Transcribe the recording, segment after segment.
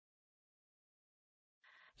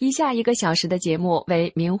以下1个小时的节目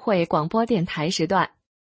为明慧广播电台时段。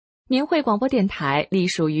明慧广播电台隶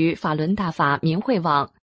属于法轮大法明慧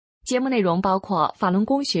网，节目内容包括法轮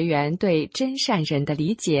功学员对真善忍的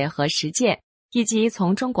理解和实践，以及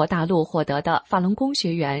从中国大陆获得的法轮功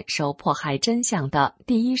学员受迫害真相的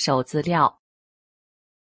第一手资料。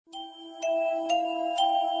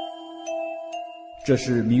这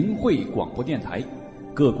是明慧广播电台，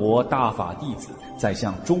各国大法弟子在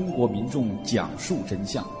向中国民众讲述真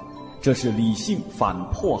相，这是理性反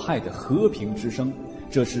迫害的和平之声，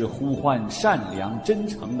这是呼唤善良真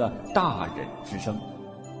诚的大忍之声。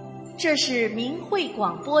这是明慧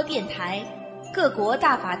广播电台，各国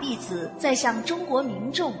大法弟子在向中国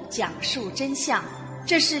民众讲述真相，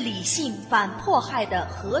这是理性反迫害的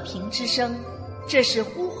和平之声，这是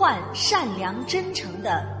呼唤善良真诚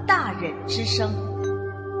的大忍之声。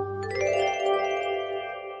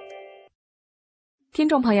听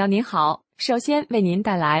众朋友您好，首先为您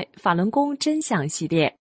带来法轮功真相系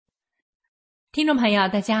列。听众朋友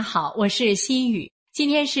大家好，我是心雨，今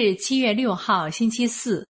天是7月6号星期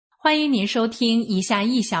四，欢迎您收听以下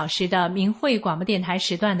1小时的明慧广播电台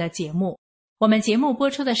时段的节目。我们节目播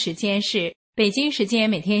出的时间是北京时间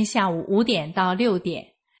每天下午5点到6点。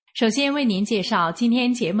首先为您介绍今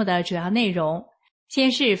天节目的主要内容，先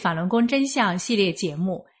是法轮功真相系列节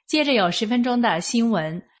目，接着有10分钟的新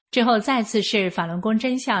闻，之后再次是法轮功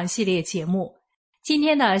真相系列节目。今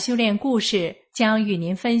天的修炼故事将与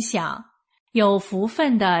您分享有福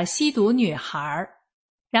分的吸毒女孩，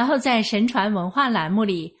然后在神传文化栏目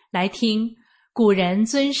里来听古人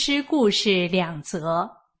尊师故事2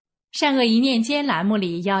则。善恶一念间栏目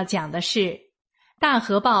里要讲的是大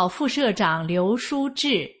河报副社长刘书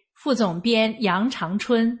志、副总编杨长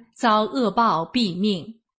春遭恶报毙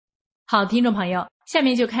命。好，听众朋友，下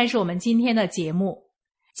面就开始我们今天的节目。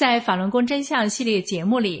在法轮功真相系列节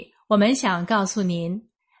目里，我们想告诉您，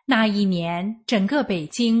那一年整个北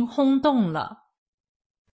京轰动了。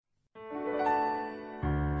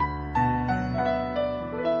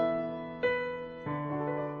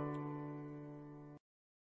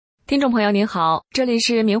听众朋友您好，这里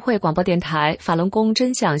是明慧广播电台法轮功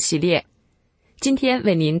真相系列。今天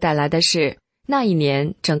为您带来的是那一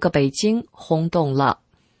年整个北京轰动了。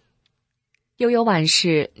悠悠万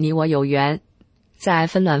事，你我有缘。在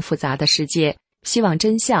纷乱复杂的世界，希望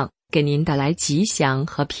真相给您带来吉祥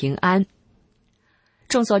和平安。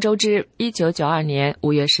众所周知，1992年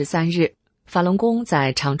5月13日，法轮功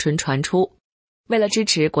在长春传出。为了支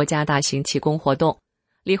持国家大型气功活动，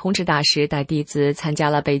李洪志大师带弟子参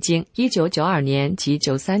加了北京1992年及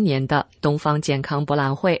93年的东方健康博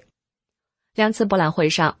览会。2次博览会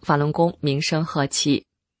上，法轮功名声鹤起。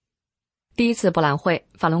第1次博览会，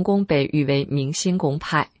法轮功被誉为明星功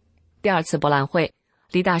派。第2次博览会，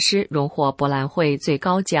李大师荣获博览会最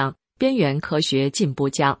高奖边缘科学进步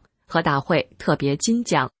奖和大会特别金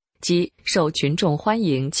奖及受群众欢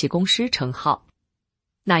迎气功师称号。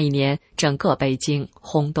那一年，整个北京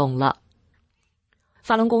轰动了。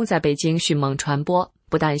法轮功在北京迅猛传播，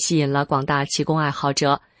不但吸引了广大气功爱好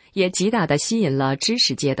者，也极大地吸引了知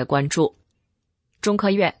识界的关注。中科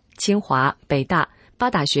院、清华、北大8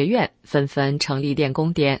大学院纷纷成立练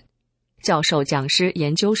功点，教授、讲师、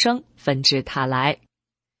研究生纷至沓来。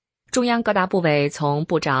中央各大部委从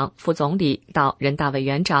部长、副总理到人大委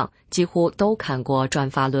员长几乎都看过转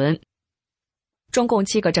法轮。中共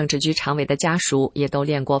7个政治局常委的家属也都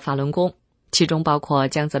练过法轮功，其中包括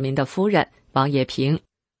江泽民的夫人王业平。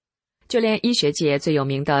就连医学界最有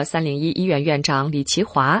名的301医院院长李奇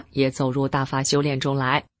华也走入大法修炼中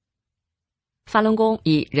来。法轮功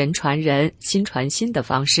以人传人、心传心的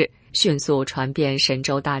方式迅速传遍神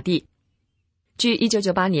州大地。据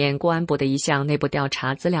1998年公安部的一项内部调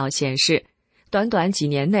查资料显示，短短几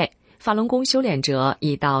年内，法轮功修炼者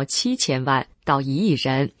已到7000万到1亿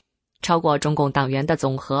人，超过中共党员的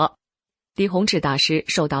总和。李洪志大师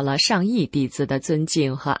受到了上亿弟子的尊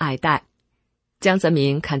敬和爱戴。江泽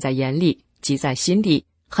民看在眼里，急在心里，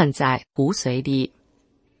恨在骨髓里。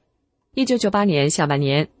1998年下半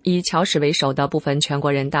年，以乔氏为首的部分全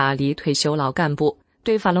国人大离退休老干部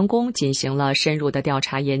对法轮功进行了深入的调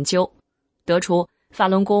查研究，得出法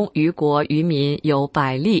轮功于国于民有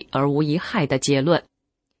百利而无一害的结论。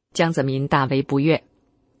江泽民大为不悦，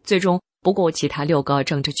最终不顾其他6个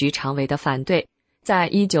政治局常委的反对，在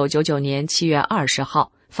1999年7月20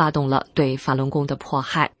号发动了对法轮功的迫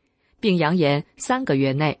害，并扬言3个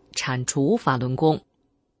月内铲除法轮功。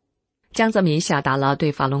江泽民下达了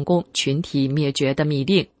对法轮功群体灭绝的密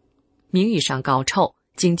令，名誉上搞臭，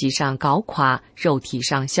经济上搞垮，肉体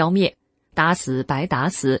上消灭，打死白打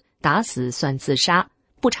死，打死算自杀，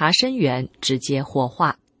不查深源直接火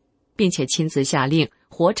化，并且亲自下令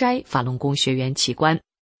活摘法轮功学员器官，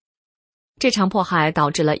这场迫害导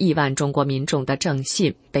致了亿万中国民众的正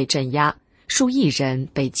信被镇压，数亿人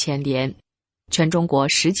被牵连，全中国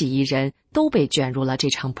10几亿人都被卷入了这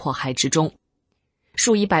场迫害之中。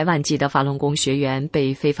数以百万计的法轮功学员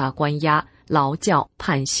被非法关押、劳教、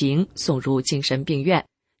判刑，送入精神病院，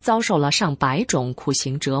遭受了上百种酷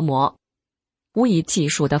刑折磨。无以计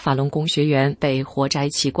数的法轮功学员被活摘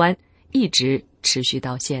器官，一直持续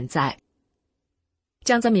到现在。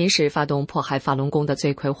江泽民是发动迫害法轮功的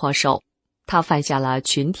罪魁祸首，他犯下了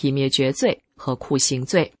群体灭绝罪和酷刑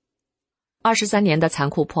罪。23年的残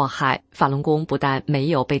酷迫害，法轮功不但没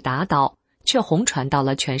有被打倒，却红传到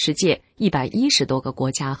了全世界110多个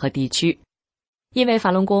国家和地区。因为法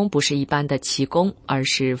轮功不是一般的气功，而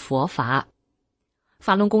是佛法。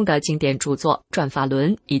法轮功的经典著作《转法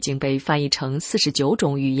轮》已经被翻译成49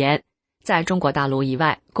种语言，在中国大陆以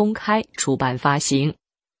外公开出版发行。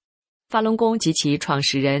法轮功及其创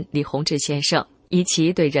始人李洪志先生以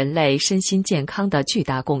其对人类身心健康的巨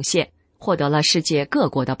大贡献，获得了世界各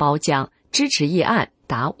国的褒奖，支持议案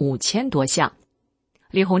达5000多项。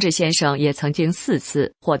李洪志先生也曾经4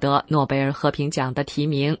次获得诺贝尔和平奖的提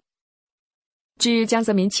名。据《江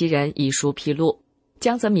泽民其人》一书披露，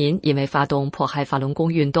江泽民因为发动迫害法轮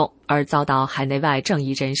功运动而遭到海内外正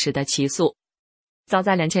义人士的起诉。早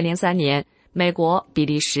在2003年，美国、比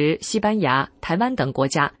利时、西班牙、台湾等国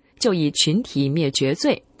家就以群体灭绝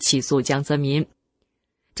罪起诉江泽民。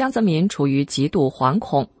江泽民处于极度惶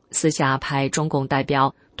恐，私下派中共代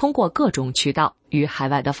表通过各种渠道与海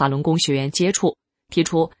外的法轮功学员接触，提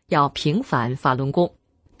出要平反法轮功，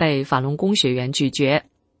被法轮功学员拒绝。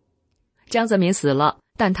江泽民死了，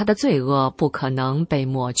但他的罪恶不可能被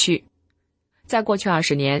抹去。在过去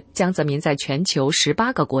20年，江泽民在全球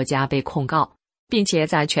18个国家被控告，并且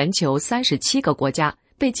在全球37个国家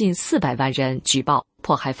被近400万人举报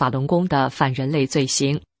迫害法轮功的反人类罪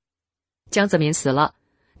行。江泽民死了，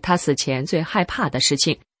他死前最害怕的事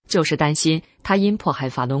情就是担心他因迫害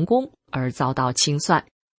法轮功而遭到清算，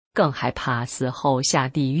更害怕死后下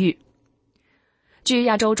地狱。据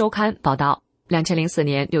亚洲周刊报道，2004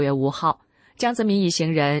年6月5号，江泽民一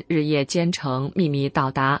行人日夜兼程，秘密到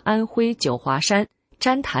达安徽九华山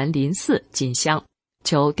旃檀林寺进香，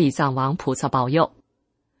求地藏王菩萨保佑。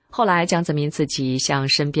后来江泽民自己向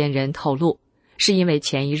身边人透露，是因为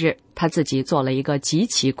前一日他自己做了一个极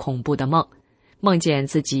其恐怖的梦，梦见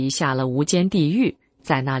自己下了无间地狱，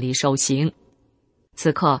在那里受刑。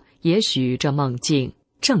此刻也许这梦境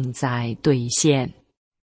正在兑现。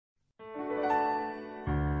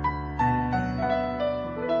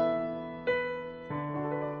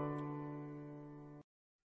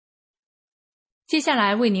接下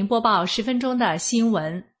来为您播报10分钟的新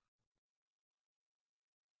闻。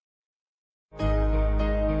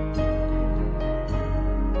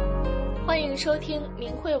欢迎收听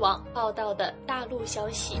明慧网报道的大陆消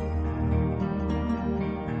息。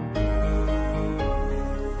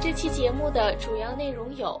这期节目的主要内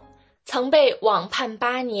容有：曾被网判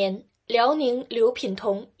8年，辽宁刘品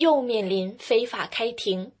彤又面临非法开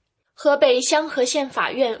庭；河北香河县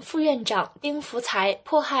法院副院长丁福才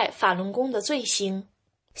迫害法轮功的罪行。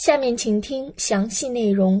下面请听详细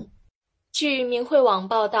内容。据明慧网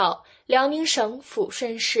报道，辽宁省抚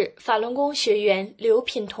顺市法轮功学员刘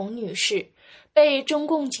品彤女士被中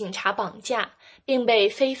共警察绑架，并被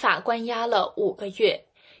非法关押了5个月，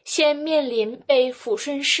现面临被抚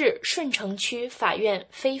顺市顺城区法院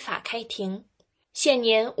非法开庭。现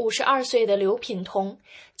年52岁的刘品彤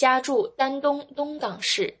家住丹东东港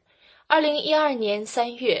市。2012年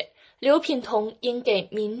3月，刘品彤因给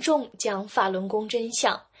民众讲法轮功真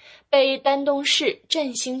相，被丹东市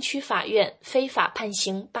振兴区法院非法判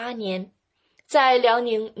刑8年，在辽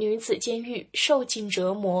宁女子监狱受尽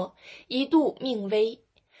折磨，一度命危，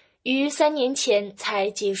于3年前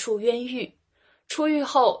才结束冤狱。出狱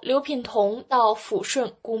后，刘品彤到抚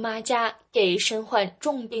顺姑妈家给身患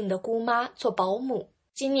重病的姑妈做保姆。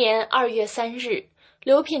今年2月3日，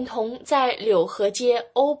刘品彤在柳河街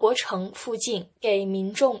欧博城附近给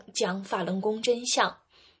民众讲法轮功真相，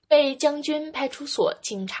被将军派出所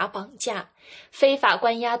警察绑架，非法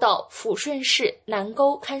关押到抚顺市南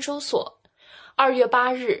沟看守所。2月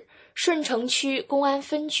8日，顺城区公安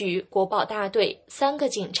分局国保大队3个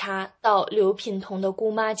警察到刘品彤的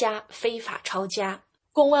姑妈家非法抄家。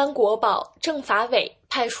公安国保、政法委、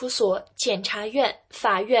派出所、检察院、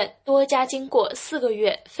法院多家经过4个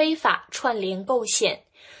月非法串联构陷，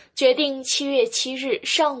决定7月7日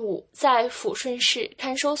上午在抚顺市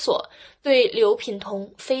看守所对刘品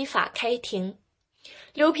彤非法开庭。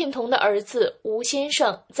刘品彤的儿子吴先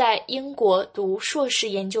生在英国读硕士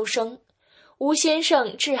研究生，吴先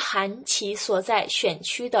生致函其所在选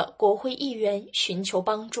区的国会议员寻求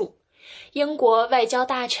帮助，英国外交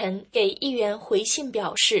大臣给议员回信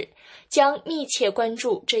表示，将密切关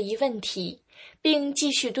注这一问题，并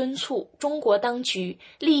继续敦促中国当局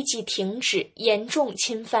立即停止严重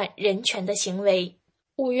侵犯人权的行为。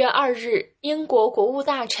5月2日，英国国务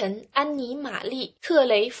大臣安妮·玛丽·特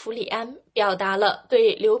雷弗里安表达了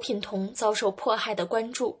对刘品彤遭受迫害的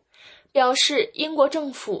关注，表示英国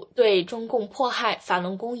政府对中共迫害法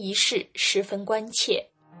轮功一事十分关切。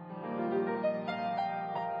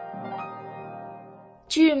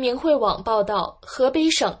据明慧网报道，河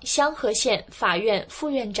北省香河县法院副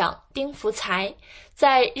院长丁福才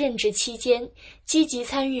在任职期间积极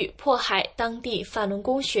参与迫害当地法轮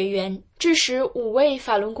功学员，致使5位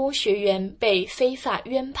法轮功学员被非法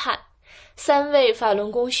冤判，3位法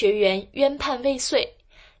轮功学员冤判未遂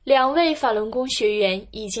，2位法轮功学员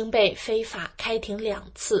已经被非法开庭2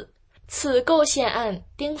次。此构陷案，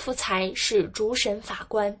丁福才是主审法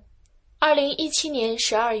官。2017年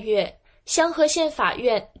12月，香河县法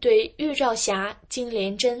院对玉兆霞、金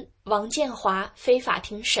莲珍、王建华非法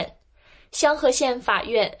庭审，香河县法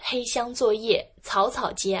院黑箱作业，草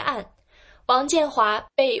草结案。王建华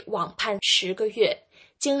被网判10个月，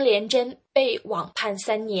金莲珍被网判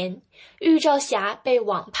3年，玉兆霞被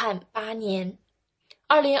网判8年。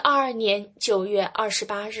2022年9月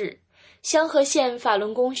28日，香河县法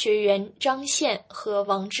轮功学员张宪和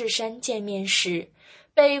王志山见面时，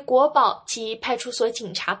被国保及派出所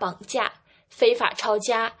警察绑架，非法抄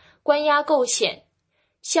家，关押构陷。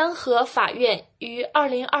香河法院于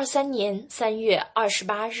2023年3月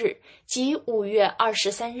28日及5月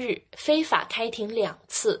23日非法开庭2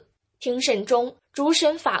次。庭审中，主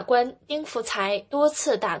审法官丁福才多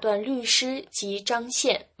次打断律师及张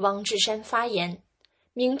宪、王志山发言，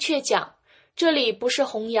明确讲，这里不是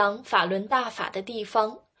弘扬法轮大法的地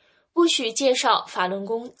方，不许介绍法轮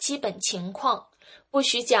功基本情况，不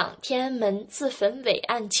许讲天安门自焚伪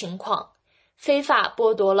案情况，非法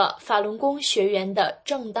剥夺了法轮功学员的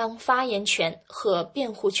正当发言权和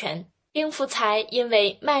辩护权。丁福才因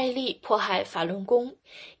为卖力迫害法轮功，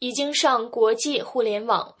已经上国际互联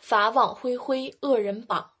网法网恢恢恶人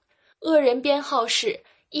榜，恶人编号是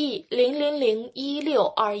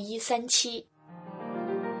E000162137。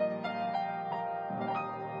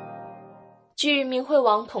据明慧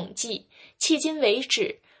网统计，迄今为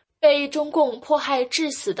止，被中共迫害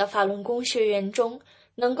致死的法轮功学员中，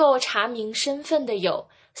能够查明身份的有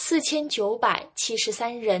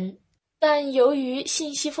4973人，但由于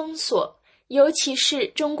信息封锁，尤其是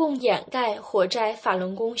中共掩盖火摘法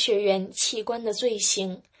轮功学员器官的罪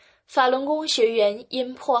行，法轮功学员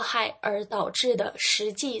因迫害而导致的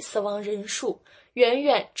实际死亡人数远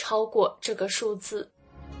远超过这个数字。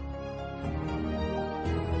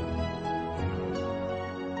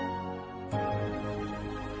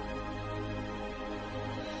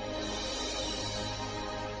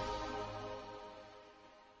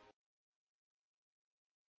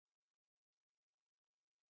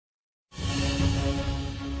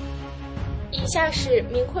以下是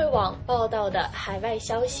明慧网报道的海外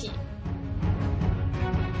消息，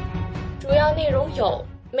主要内容有：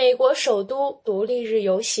美国首都独立日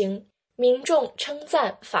游行，民众称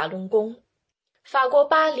赞法轮功；法国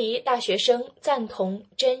巴黎大学生赞同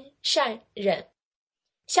真善忍。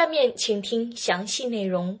下面请听详细内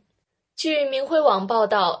容。据明慧网报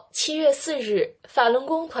道，7月4日，法轮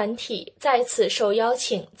功团体再次受邀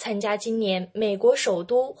请参加今年美国首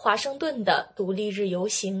都华盛顿的独立日游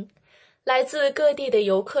行。来自各地的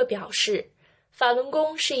游客表示，法轮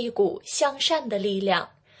功是一股向善的力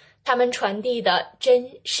量，他们传递的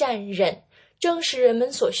真善忍正是人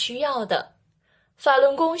们所需要的。法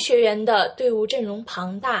轮功学员的队伍阵容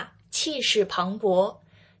庞大，气势磅礴，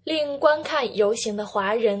令观看游行的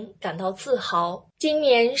华人感到自豪。今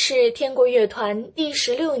年是天国乐团第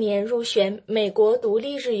16年入选美国独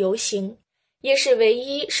立日游行，也是唯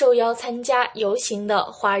一受邀参加游行的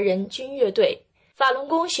华人军乐队。法轮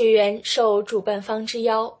功学员受主办方之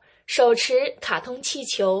邀，手持卡通气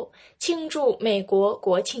球庆祝美国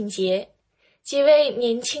国庆节。几位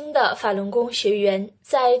年轻的法轮功学员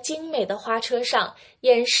在精美的花车上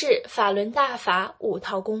演示法轮大法5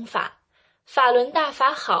套功法，法轮大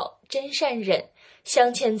法好，真善忍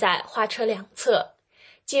镶嵌在花车两侧。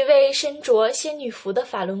几位身着仙女服的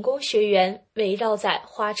法轮功学员围绕在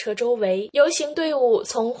花车周围，游行队伍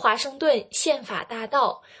从华盛顿宪法大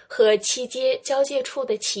道和7街交界处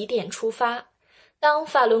的起点出发。当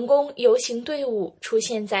法轮功游行队伍出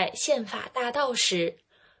现在宪法大道时，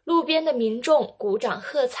路边的民众鼓掌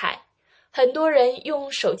喝彩，很多人用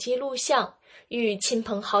手机录像，与亲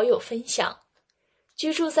朋好友分享。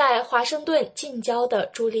居住在华盛顿近郊的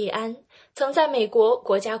朱利安曾在美国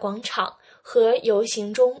国家广场和游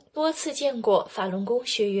行中多次见过法轮功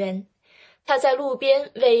学员。他在路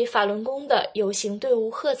边为法轮功的游行队伍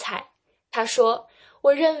喝彩。他说，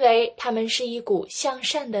我认为他们是一股向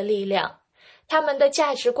善的力量，他们的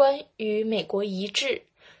价值观与美国一致，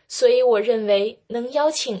所以我认为能邀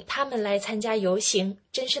请他们来参加游行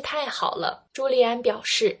真是太好了。朱利安表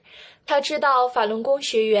示，他知道法轮功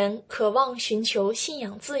学员渴望寻求信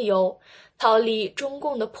仰自由，逃离中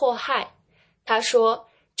共的迫害。他说，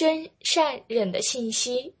真善忍的信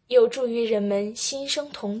息有助于人们心生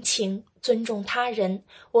同情，尊重他人，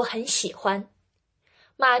我很喜欢。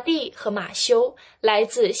马蒂和马修来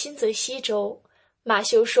自新泽西州。马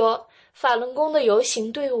修说，法轮功的游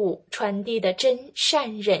行队伍传递的真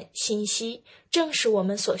善忍信息正是我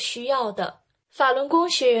们所需要的。法轮功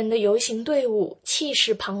学员的游行队伍气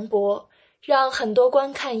势磅礴，让很多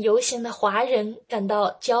观看游行的华人感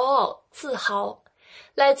到骄傲自豪。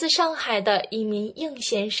来自上海的一名应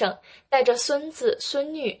先生带着孙子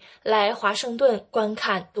孙女来华盛顿观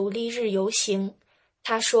看独立日游行。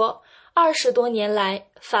他说，20多年来，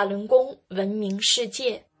法轮功闻名世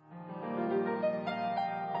界。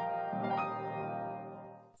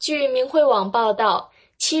据明慧网报道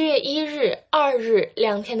，7月1日、2日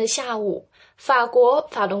2天的下午，法国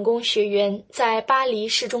法轮功学员在巴黎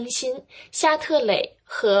市中心夏特雷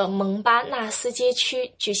和蒙巴纳斯街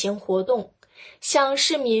区举行活动，向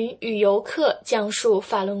市民与游客讲述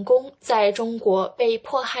法轮功在中国被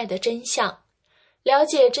迫害的真相。了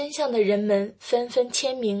解真相的人们纷纷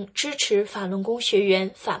签名支持法轮功学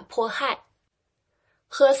员反迫害。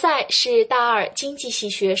何塞是大2经济系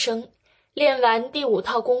学生，练完第5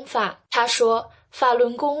套功法，他说，法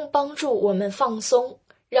轮功帮助我们放松，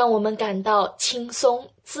让我们感到轻松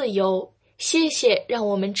自由，谢谢让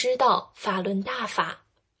我们知道法轮大法。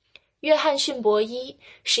约翰逊博伊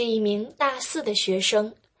是一名大4的学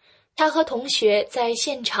生，他和同学在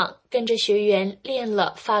现场跟着学员练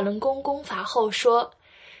了法轮功功法后说，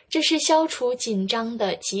这是消除紧张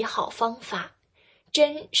的极好方法，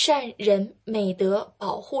真善忍美德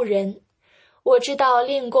保护人。我知道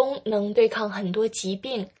练功能对抗很多疾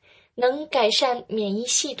病，能改善免疫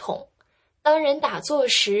系统。当人打坐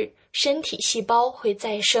时，身体细胞会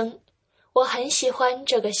再生。我很喜欢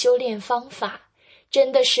这个修炼方法，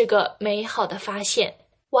真的是个美好的发现。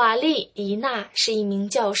瓦利迪娜是一名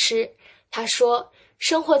教师，她说，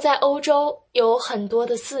生活在欧洲有很多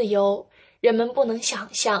的自由，人们不能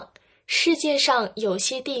想象，世界上有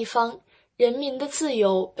些地方人民的自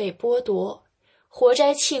由被剥夺，活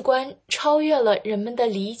摘器官超越了人们的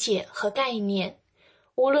理解和概念。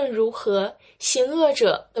无论如何，行恶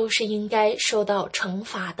者都是应该受到惩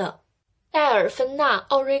罚的。戴尔芬娜·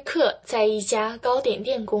奥瑞克在一家糕点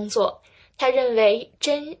店工作，他认为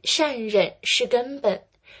真善忍是根本，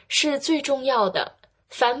是最重要的，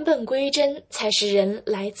返本归真才是人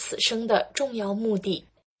来此生的重要目的。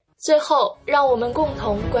最后，让我们共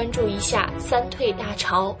同关注一下三退大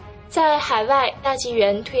潮。在海外大纪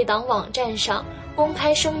元退党网站上公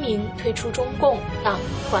开声明退出中共党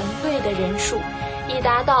团队的人数已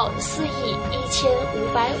达到4亿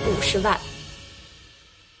1550万。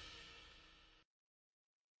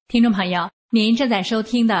听众朋友，您正在收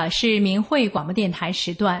听的是明慧广播电台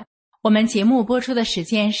时段，我们节目播出的时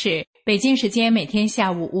间是北京时间每天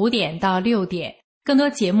下午5点到6点。更多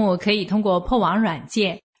节目可以通过破网软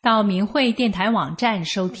件到明慧电台网站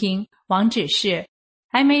收听，网址是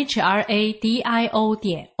mhradio.org。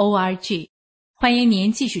 欢迎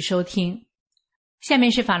您继续收听。下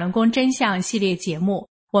面是法轮功真相系列节目，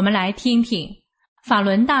我们来听听法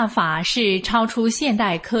轮大法是超出现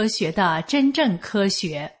代科学的真正科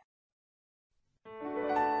学。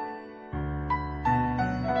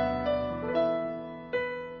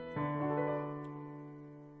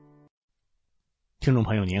听众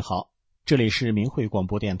朋友您好，这里是明慧广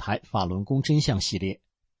播电台法轮功真相系列，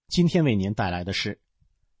今天为您带来的是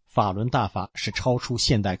法轮大法是超出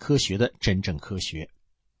现代科学的真正科学。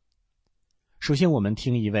首先我们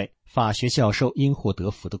听一位法学教授因祸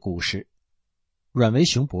得福的故事。阮维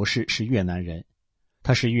雄博士是越南人，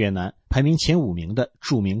他是越南排名前5名的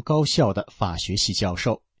著名高校的法学系教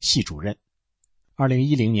授、系主任。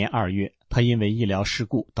2010年2月，他因为医疗事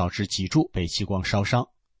故导致脊柱被激光烧伤，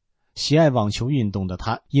喜爱网球运动的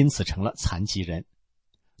他因此成了残疾人，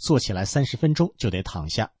坐起来30分钟就得躺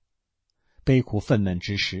下。悲苦愤懑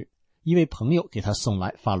之时，一位朋友给他送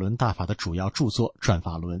来法轮大法的主要著作《转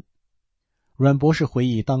法轮》。阮博士回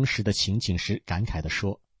忆当时的情景时感慨地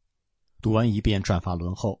说，读完一遍《转法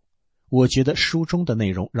轮》后，我觉得书中的内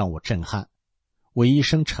容让我震撼。我一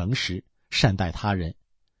生诚实，善待他人，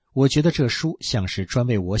我觉得这书像是专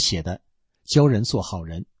为我写的，教人做好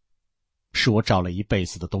人，是我找了一辈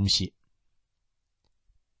子的东西。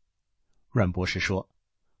阮博士说，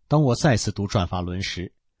当我再次读转法轮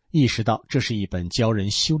时，意识到这是一本教人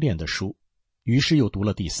修炼的书，于是又读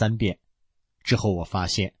了第3遍。之后我发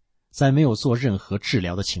现，在没有做任何治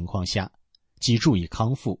疗的情况下，脊柱已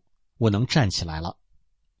康复，我能站起来了。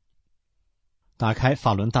打开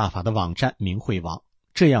法轮大法的网站明慧网，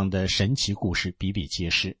这样的神奇故事比比皆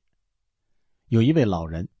是。有一位老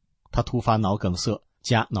人，他突发脑梗塞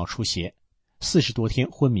加脑出血，40多天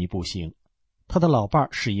昏迷不醒。他的老伴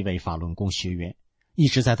是一位法轮功学员，一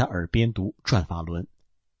直在他耳边读转法轮。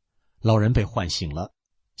老人被唤醒了，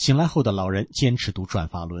醒来后的老人坚持读转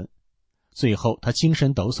法轮，最后他精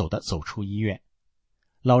神抖擞地走出医院。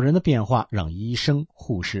老人的变化让医生、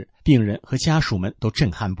护士、病人和家属们都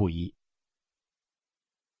震撼不已。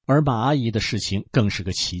而马阿姨的事情更是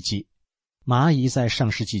个奇迹。马阿姨在上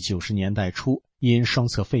世纪90年代初因双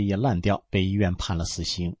侧肺叶烂掉被医院判了死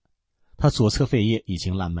刑，她左侧肺叶已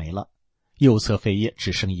经烂没了，右侧肺叶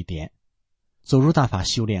只剩1点。走入大法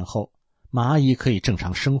修炼后，马阿姨可以正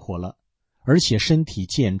常生活了，而且身体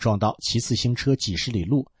健壮到骑自行车几十里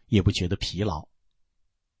路也不觉得疲劳。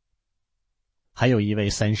还有一位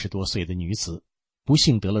30多岁的女子，不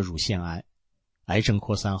幸得了乳腺癌，癌症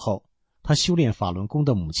扩散后，她修炼法轮功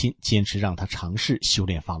的母亲坚持让她尝试修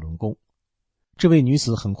炼法轮功。这位女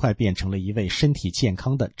子很快变成了一位身体健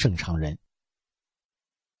康的正常人。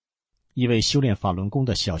一位修炼法轮功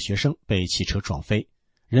的小学生被汽车撞飞，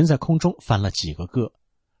人在空中翻了几个个，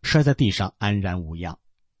摔在地上安然无恙。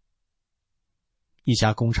一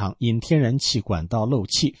家工厂因天然气管道漏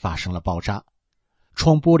气发生了爆炸，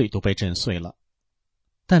窗玻璃都被震碎了，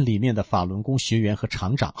但里面的法轮功学员和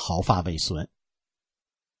厂长毫发未损。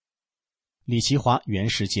李其华原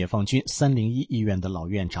是解放军301医院的老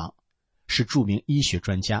院长，是著名医学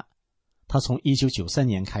专家。他从1993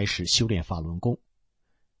年开始修炼法轮功，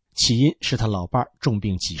起因是他老伴重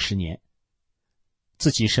病几十年，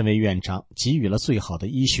自己身为院长，给予了最好的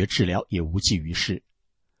医学治疗也无济于事。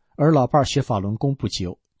而老伴学法轮功不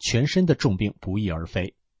久，全身的重病不翼而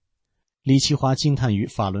飞。李其华惊叹于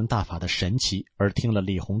法轮大法的神奇，而听了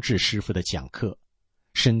李洪志师傅的讲课，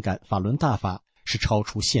深感法轮大法是超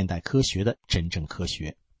出现代科学的真正科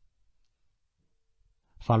学。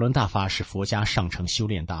法轮大法是佛家上乘修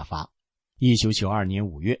炼大法，1992年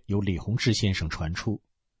5月由李洪志先生传出。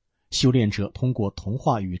修炼者通过同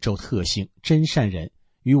化宇宙特性真善忍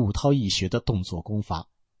与五韬易学的动作功法，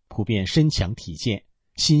普遍身强体健，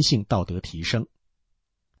心性道德提升。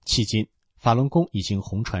迄今，法轮功已经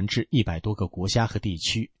红传至100多个国家和地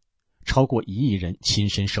区，超过1亿人亲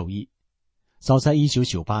身受益。早在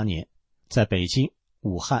1998年，在北京、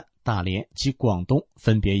武汉、大连及广东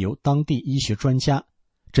分别由当地医学专家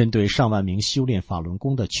针对上万名修炼法轮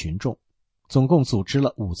功的群众，总共组织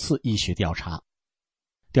了5次医学调查。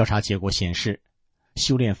调查结果显示，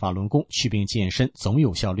修炼法轮功祛病健身总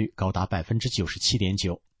有效率高达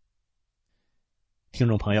 97.9%。 听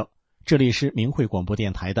众朋友，这里是明慧广播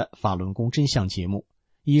电台的法轮功真相节目，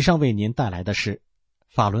以上为您带来的是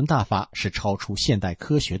法轮大法是超出现代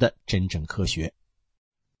科学的真正科学。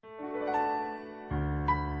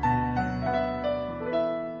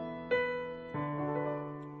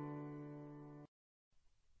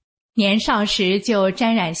年少时就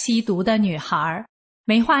沾染吸毒的女孩，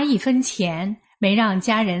没花1分钱，没让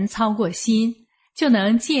家人操过心，就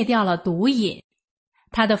能戒掉了毒瘾。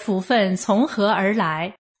她的福分从何而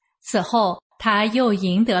来？此后她又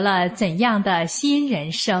赢得了怎样的新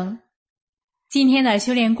人生？今天的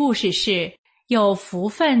修炼故事是有福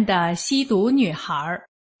分的吸毒女孩。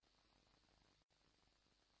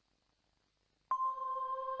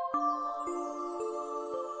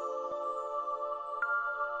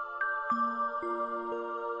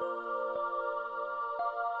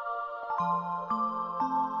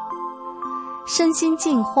身心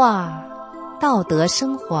净化，道德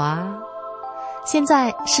升华。现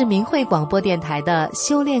在是明慧广播电台的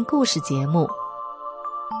修炼故事节目。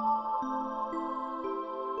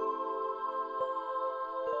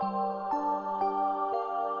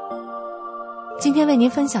今天为您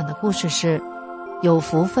分享的故事是有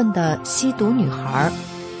福分的吸毒女孩。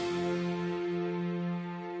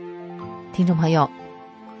听众朋友，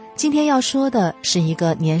今天要说的是一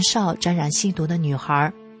个年少沾染吸毒的女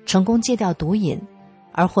孩成功戒掉毒瘾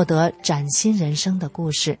而获得崭新人生的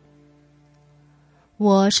故事。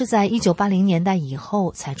我是在1980年代以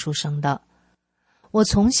后才出生的，我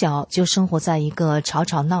从小就生活在一个吵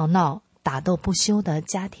吵闹闹、打斗不休的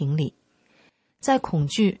家庭里，在恐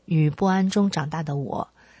惧与不安中长大的我，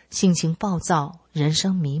性情暴躁，人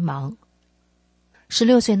生迷茫。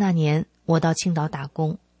16岁那年，我到青岛打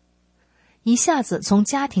工，一下子从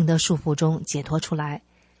家庭的束缚中解脱出来，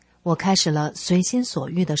我开始了随心所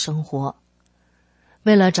欲的生活。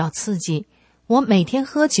为了找刺激，我每天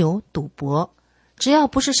喝酒赌博，只要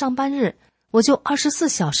不是上班日，我就24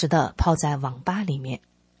小时地泡在网吧里面。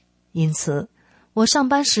因此，我上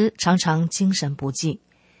班时常常精神不济，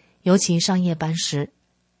尤其上夜班时。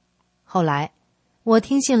后来，我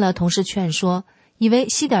听信了同事劝说，以为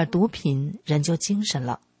吸点毒品人就精神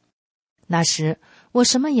了。那时我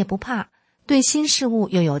什么也不怕，对新事物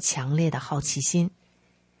又有强烈的好奇心，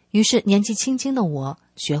于是年纪轻轻的我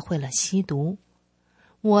学会了吸毒。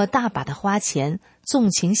我大把的花钱，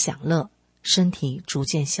纵情享乐，身体逐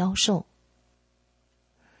渐消瘦。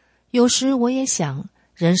有时我也想，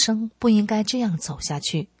人生不应该这样走下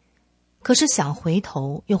去，可是想回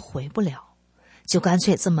头又回不了，就干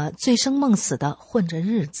脆这么醉生梦死的混着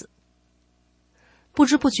日子。不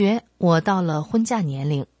知不觉，我到了婚嫁年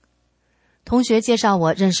龄，同学介绍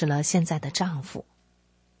我认识了现在的丈夫。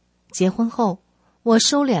结婚后，我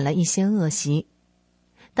收敛了一些恶习，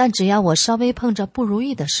但只要我稍微碰着不如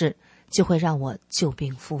意的事，就会让我旧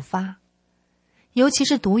病复发。尤其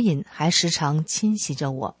是毒瘾还时常侵袭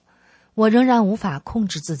着我，我仍然无法控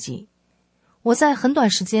制自己。我在很短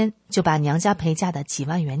时间就把娘家陪嫁的几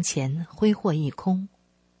万元钱挥霍一空。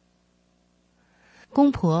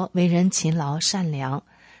公婆为人勤劳善良，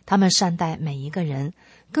他们善待每一个人，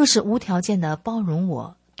更是无条件地包容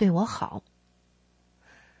我，对我好。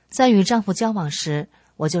在与丈夫交往时，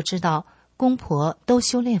我就知道公婆都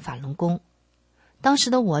修炼法轮功。当时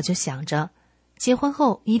的我就想着，结婚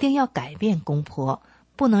后一定要改变公婆，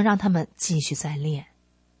不能让他们继续再练。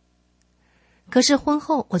可是婚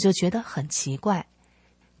后我就觉得很奇怪，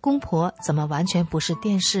公婆怎么完全不是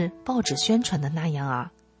电视、报纸宣传的那样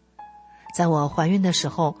啊？在我怀孕的时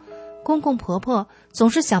候，公公婆婆总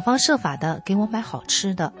是想方设法的给我买好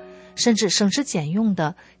吃的，甚至省吃俭用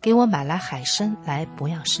的给我买来海参来补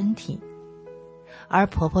养身体。而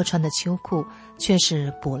婆婆穿的秋裤却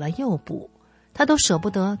是补了又补，她都舍不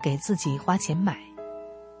得给自己花钱买。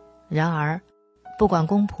然而，不管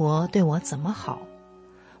公婆对我怎么好，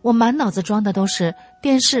我满脑子装的都是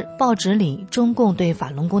电视、报纸里中共对法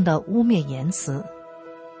轮功的污蔑言辞。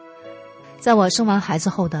在我生完孩子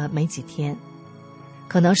后的没几天，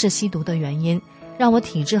可能是吸毒的原因，让我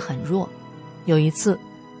体质很弱。有一次，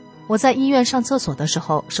我在医院上厕所的时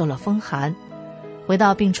候受了风寒，回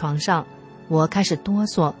到病床上，我开始哆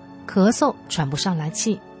嗦、咳嗽，喘不上来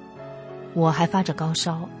气。我还发着高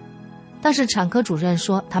烧，但是产科主任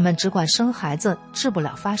说他们只管生孩子，治不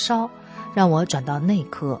了发烧，让我转到内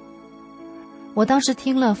科。我当时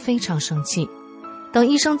听了非常生气，等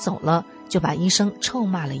医生走了，就把医生臭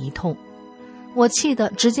骂了一通。我气得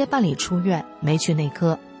直接办理出院，没去内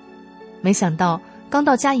科。没想到刚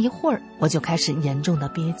到家一会儿，我就开始严重的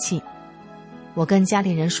憋气。我跟家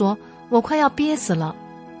里人说，我快要憋死了。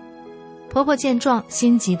婆婆见状，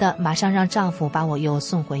心急的马上让丈夫把我又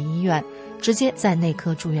送回医院，直接在内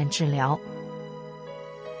科住院治疗。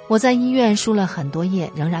我在医院输了很多液，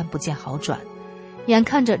仍然不见好转，眼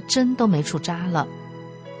看着针都没处扎了。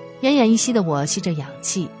奄奄一息的我吸着氧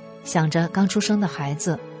气，想着刚出生的孩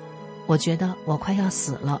子，我觉得我快要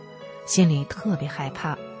死了，心里特别害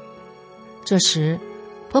怕。这时，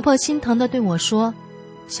婆婆心疼地对我说：“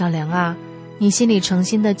小梁啊，你心里诚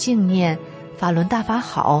心的敬念法轮大法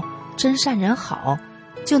好，真善人好，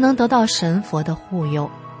就能得到神佛的护佑。”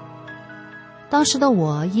当时的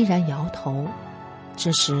我依然摇头。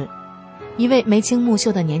这时，一位眉清目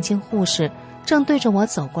秀的年轻护士正对着我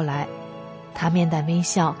走过来，她面带微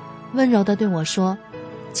笑，温柔地对我说：“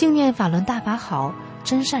敬念法轮大法好，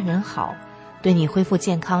真善人好，对你恢复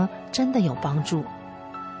健康真的有帮助。”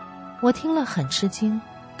我听了很吃惊，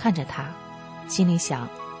看着她，心里想，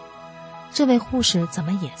这位护士怎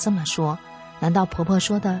么也这么说？难道婆婆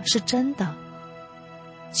说的是真的？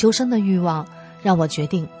求生的欲望让我决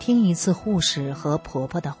定听一次护士和婆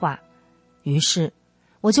婆的话，于是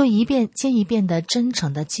我就一遍接一遍地真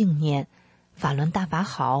诚地敬念法轮大法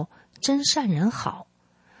好，真善人好，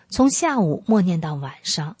从下午默念到晚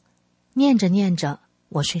上，念着念着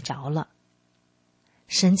我睡着了。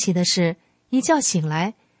神奇的是，一觉醒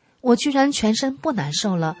来，我居然全身不难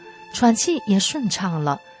受了，喘气也顺畅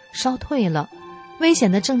了，烧退了，危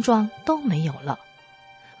险的症状都没有了。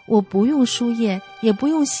我不用输液，也不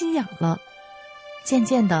用吸氧了。渐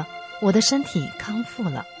渐的，我的身体康复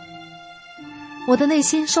了。我的内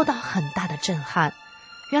心受到很大的震撼，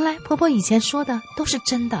原来婆婆以前说的都是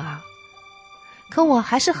真的啊！可我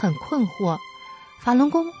还是很困惑，法轮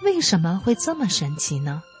功为什么会这么神奇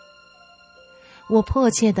呢？我迫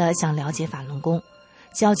切地想了解法轮功，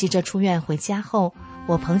焦急着出院回家后，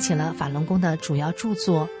我捧起了法轮功的主要著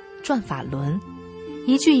作《转法轮》，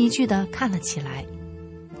一句一句地看了起来。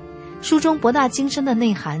书中博大精深的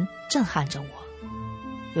内涵震撼着我。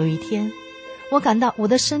有一天，我感到我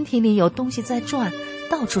的身体里有东西在转，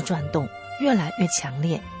到处转动，越来越强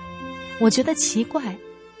烈。我觉得奇怪，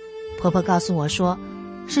婆婆告诉我说，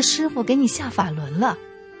是师父给你下法轮了。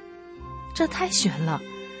这太悬了，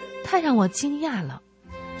太让我惊讶了。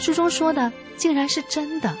书中说的竟然是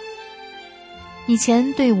真的。以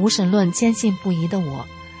前对无神论坚信不疑的我，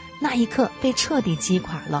那一刻被彻底击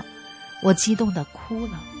垮了，我激动地哭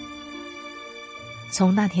了。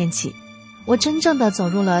从那天起，我真正地走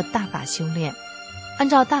入了大法修炼，按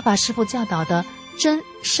照大法师父教导的真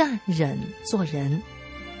善忍做人。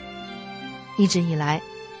一直以来，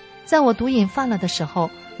在我毒瘾犯了的时候，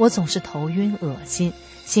我总是头晕恶心，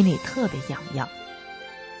心里特别痒痒。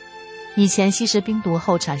以前吸食冰毒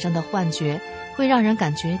后产生的幻觉会让人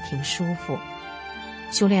感觉挺舒服。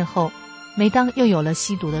修炼后，每当又有了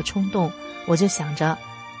吸毒的冲动，我就想着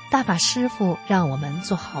大法师父让我们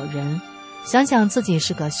做好人，想想自己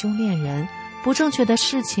是个修炼人，不正确的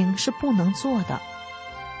事情是不能做的。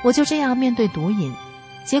我就这样面对毒瘾，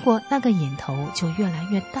结果那个瘾头就越来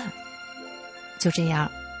越淡。就这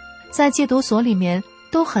样，在戒毒所里面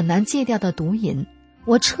都很难戒掉的毒瘾，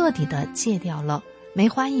我彻底的戒掉了，没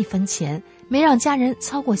花1分钱，没让家人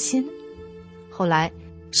操过心。后来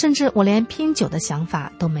甚至我连拼酒的想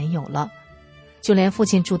法都没有了，就连父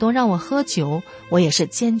亲主动让我喝酒，我也是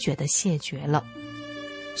坚决的谢绝了。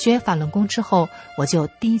学法轮功之后，我就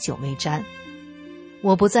滴酒未沾，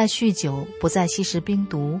我不再酗酒，不再吸食冰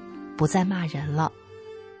毒，不再骂人了。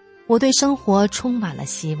我对生活充满了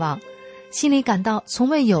希望，心里感到从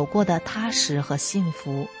未有过的踏实和幸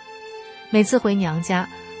福。每次回娘家，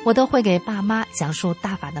我都会给爸妈讲述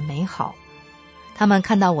大法的美好，他们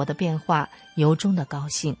看到我的变化，由衷的高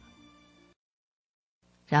兴。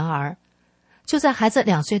然而，就在孩子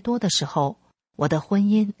2岁多的时候，我的婚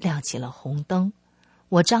姻亮起了红灯，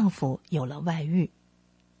我丈夫有了外遇。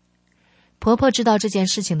婆婆知道这件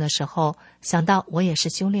事情的时候，想到我也是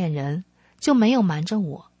修炼人，就没有瞒着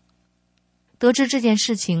我。得知这件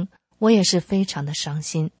事情，我也是非常的伤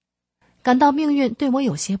心，感到命运对我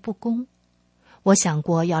有些不公。我想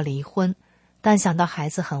过要离婚，但想到孩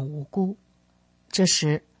子很无辜。这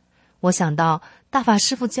时，我想到大法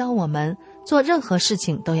师父教我们做任何事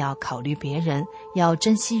情都要考虑别人，要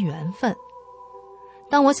珍惜缘分。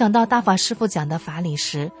当我想到大法师父讲的法理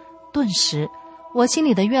时，顿时我心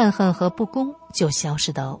里的怨恨和不公就消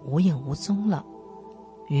失得无影无踪了。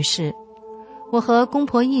于是我和公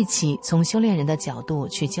婆一起从修炼人的角度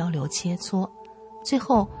去交流切磋，最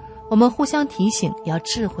后我们互相提醒要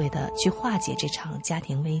智慧地去化解这场家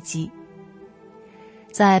庭危机。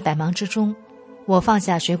在百忙之中，我放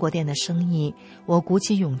下水果店的生意，我鼓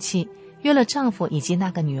起勇气约了丈夫以及那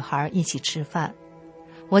个女孩一起吃饭。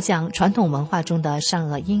我讲传统文化中的善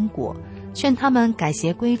恶因果，劝他们改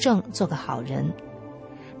邪归正，做个好人。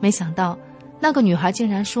没想到那个女孩竟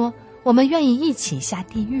然说，我们愿意一起下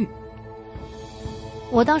地狱。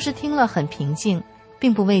我当时听了很平静，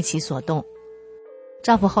并不为其所动。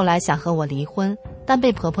丈夫后来想和我离婚，但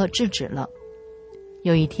被婆婆制止了。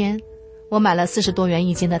有一天，我买了40多元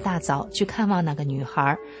1斤的大枣去看望那个女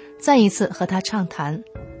孩，再一次和她畅谈。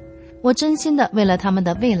我真心的为了他们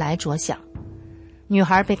的未来着想。女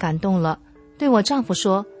孩被感动了，对我丈夫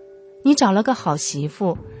说，你找了个好媳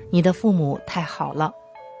妇，你的父母太好了。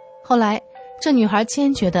后来这女孩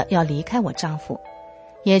坚决的要离开我丈夫，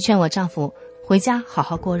也劝我丈夫回家好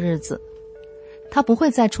好过日子，她不会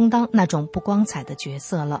再充当那种不光彩的角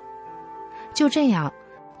色了。就这样，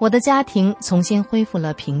我的家庭重新恢复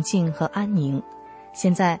了平静和安宁。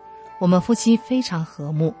现在我们夫妻非常和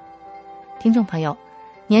睦。听众朋友，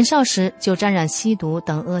年少时就沾染吸毒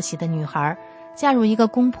等恶习的女孩，嫁入一个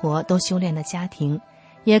公婆都修炼的家庭，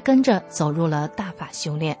也跟着走入了大法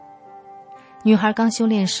修炼。女孩刚修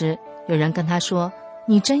炼时，有人跟她说，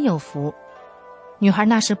你真有福。女孩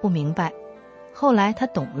那时不明白，后来她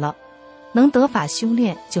懂了，能得法修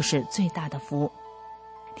炼就是最大的福。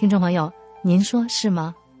听众朋友，您说是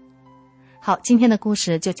吗？好，今天的故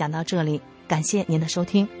事就讲到这里，感谢您的收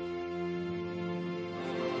听。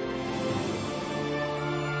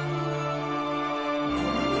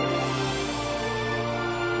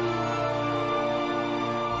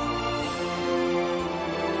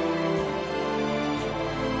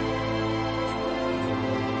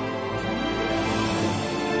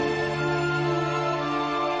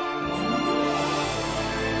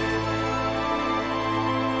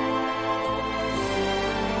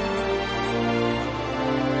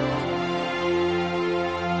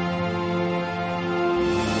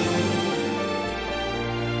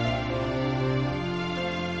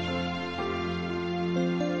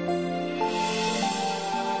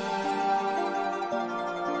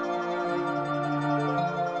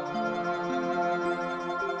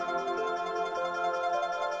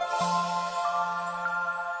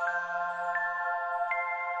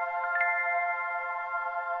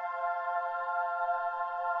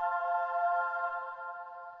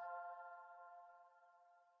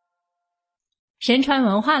神传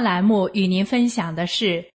文化栏目与您分享的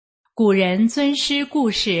是古人尊师故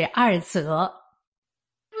事2则。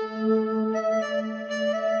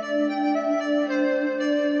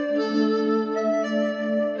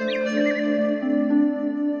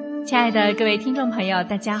亲爱的各位听众朋友，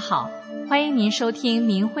大家好，欢迎您收听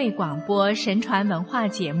明慧广播神传文化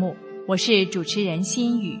节目，我是主持人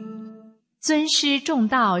心雨。尊师重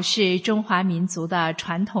道是中华民族的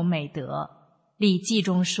传统美德。礼记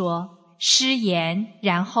中说，师言，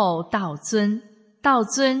然后道尊，道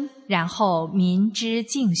尊，然后民之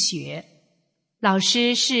敬学。老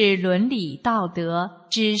师是伦理道德、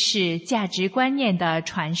知识、价值观念的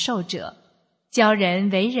传授者，教人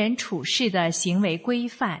为人处事的行为规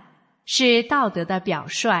范，是道德的表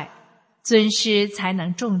率，尊师才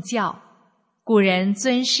能重教。古人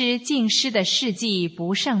尊师敬师的事迹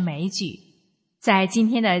不胜枚举。在今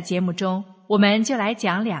天的节目中，我们就来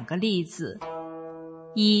讲2个例子。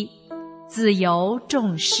1. 子游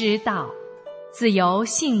重师道。子游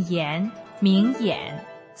姓颜，名衍，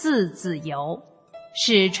字子游，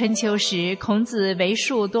是春秋时孔子为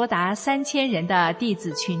数多达3000人的弟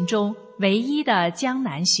子群中唯一的江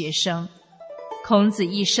南学生。孔子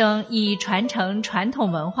一生以传承传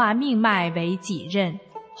统文化命脉为己任，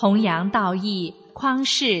弘扬道义，匡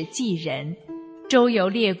世济人，周游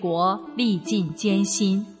列国，历尽艰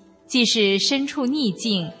辛，即使身处逆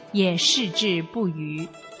境，也矢志不渝。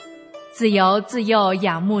子游自幼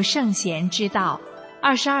仰慕圣贤之道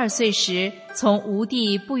，22岁时从吴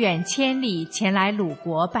地不远千里前来鲁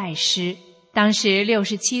国拜师。当时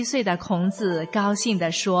67岁的孔子高兴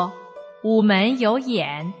地说：“吾门有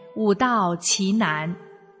眼，吾道其难。”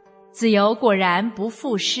子游果然不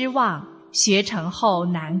负失望，学成后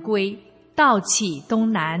南归，道启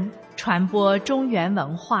东南，传播中原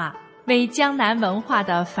文化，为江南文化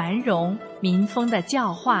的繁荣、民风的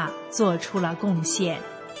教化做出了贡献。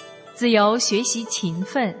子游学习勤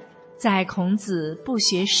奋，在孔子不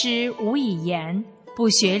学诗无以言，不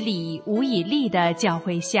学礼无以立的教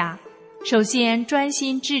诲下，首先专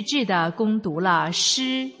心致志地攻读了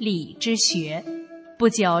诗礼之学，不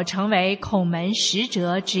久成为孔门10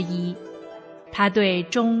哲之一。他对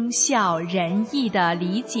忠孝仁义的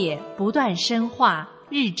理解不断深化，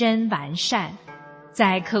日臻完善，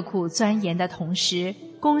在刻苦钻研的同时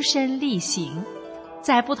躬身力行，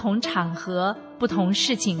在不同场合不同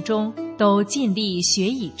事情中都尽力学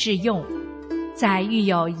以致用，在遇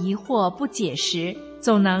有疑惑不解时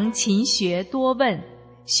总能勤学多问，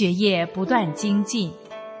学业不断精进。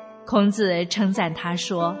孔子称赞他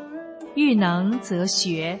说：“欲能则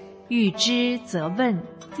学，欲知则问，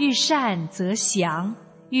欲善则详，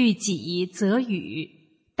欲己则语，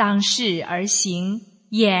当事而行，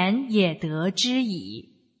言也得之矣。”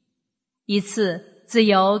一次，子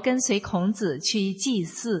游跟随孔子去祭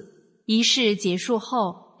祀，仪式结束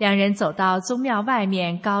后，两人走到宗庙外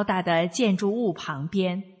面高大的建筑物旁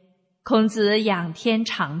边。孔子仰天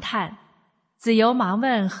长叹，子游忙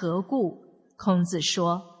问何故。孔子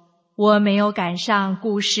说：“我没有赶上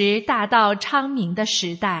古时大道昌明的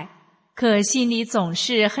时代，可心里总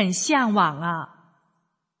是很向往啊。”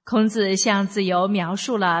孔子向子游描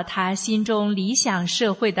述了他心中理想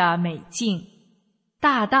社会的美境：“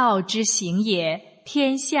大道之行也，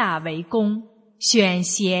天下为公，选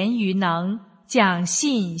贤于能，讲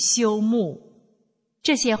信修睦。”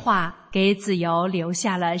这些话给子游留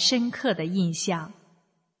下了深刻的印象。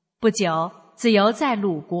不久，子游在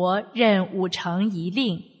鲁国任武城一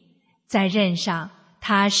令，在任上，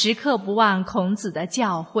他时刻不忘孔子的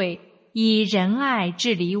教诲，以仁爱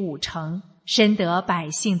治理武城，深得百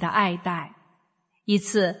姓的爱戴。一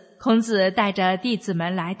次，孔子带着弟子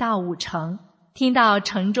们来到武城，听到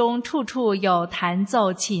城中处处有弹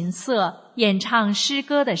奏琴瑟、演唱诗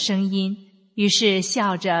歌的声音，于是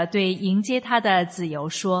笑着对迎接他的子游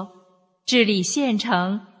说：“治理县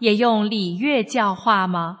城也用礼乐教化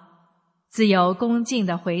吗？”子游恭敬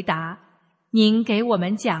地回答：“您给我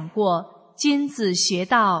们讲过，君子学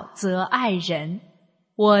道则爱人。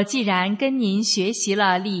我既然跟您学习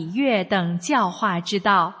了礼乐等教化之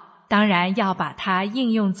道，当然要把它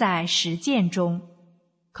应用在实践中。”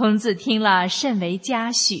孔子听了甚为嘉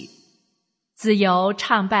许。子游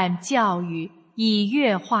倡办教育，以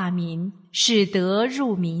乐化民，使德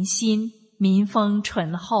入民心，民风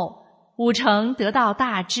淳厚，武城得到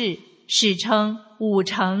大治，史称武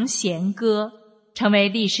城弦歌，成为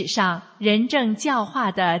历史上仁政教化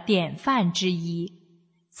的典范之一。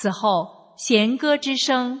此后，弦歌之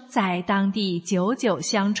声在当地久久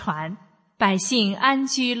相传，百姓安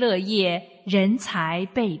居乐业，人才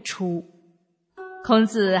辈出。孔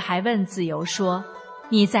子还问子游说：“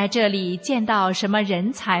你在这里见到什么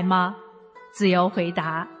人才吗？”子游回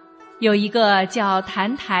答：“有一个叫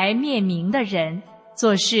澹台灭明的人，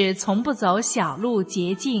做事从不走小路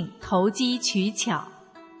捷径，投机取巧。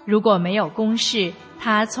如果没有公事，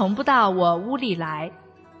他从不到我屋里来。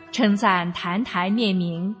称赞澹台灭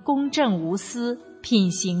明公正无私，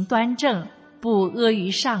品行端正，不阿谀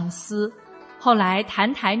上司。后来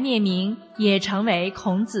澹台灭明也成为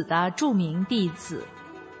孔子的著名弟子。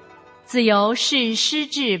子由视师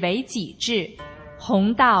治为己治，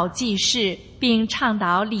弘道济世，并倡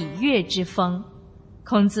导礼乐之风。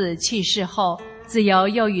孔子去世后，子由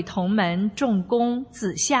又与同门仲弓、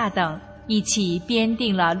子夏等一起编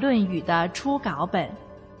订了《论语》的初稿本，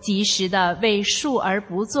及时地为述而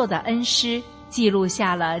不作的恩师记录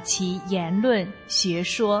下了其言论、学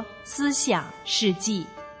说、思想、事迹。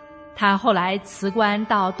他后来辞官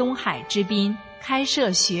到东海之滨，开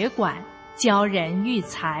设学馆，教人育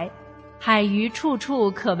才，海隅处处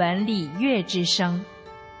可闻礼乐之声。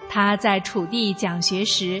他在楚地讲学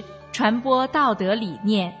时，传播道德理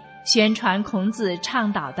念，宣传孔子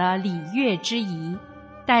倡导的礼乐之仪，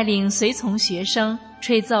带领随从学生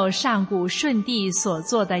吹奏上古舜帝所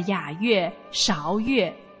作的雅乐、韶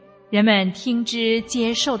乐，人们听之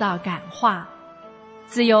皆受到感化。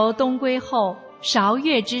子由东归后，韶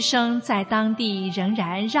乐之声在当地仍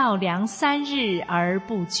然绕梁3日而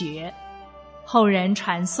不绝，后人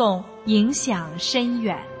传颂，影响深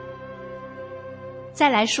远。再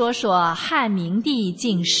来说说汉明帝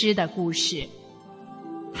敬师的故事。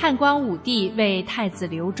汉光武帝为太子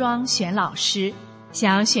刘庄选老师，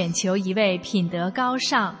想选求一位品德高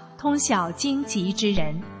尚、通晓经籍之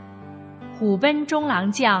人。虎贲中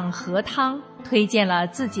郎将何汤推荐了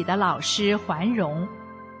自己的老师桓荣。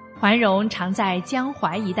桓荣常在江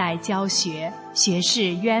淮一带教学，学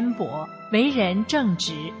识渊博，为人正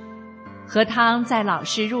直。何汤在老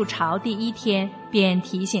师入朝第1天便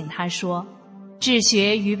提醒他说，治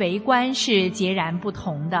学与为官是截然不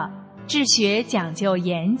同的，治学讲究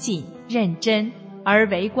严谨认真，而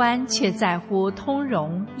为官却在乎通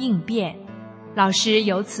融应变。老师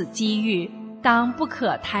有此机遇，当不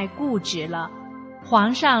可太固执了。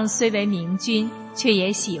皇上虽为明君，却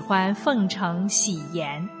也喜欢奉承喜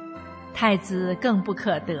言，太子更不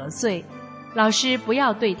可得罪，老师不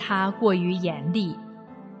要对他过于严厉。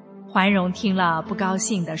桓荣听了不高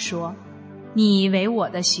兴地说，你为我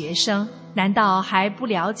的学生，难道还不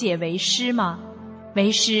了解为师吗？为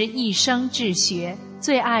师一生治学，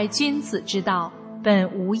最爱君子之道，本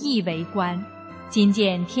无意为官，今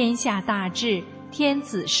见天下大治，天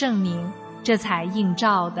子圣明，这才应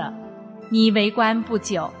召的。你为官不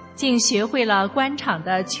久，竟学会了官场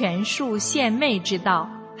的权术献媚之道，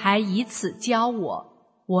还以此教我，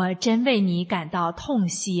我真为你感到痛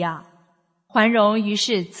惜啊。桓荣于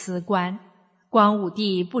是辞官。光武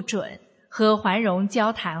帝不准，和桓荣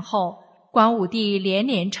交谈后，光武帝连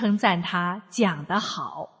连称赞他讲得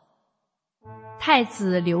好。太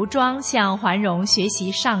子刘庄向桓荣学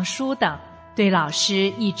习尚书等，对老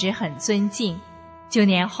师一直很尊敬。9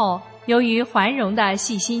年后，由于桓荣的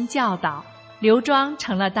细心教导，刘庄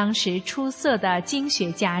成了当时出色的经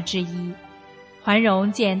学家之一。桓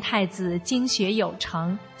荣见太子经学有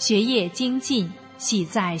成，学业精进，喜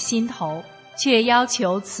在心头，却要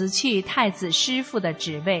求辞去太子师傅的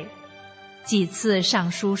职位。几次上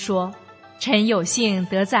书说，臣有幸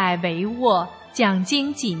得在帷幄讲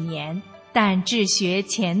经几年，但治学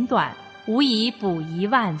浅短，无以补1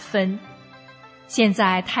万分。现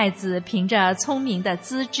在太子凭着聪明的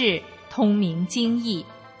资质，通明经义，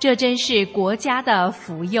这真是国家的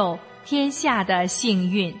福佑，天下的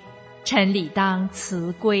幸运，臣理当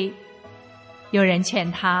辞归。有人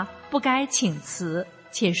劝他不该请辞，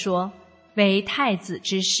且说为太子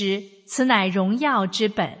之师，此乃荣耀之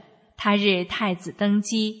本，他日太子登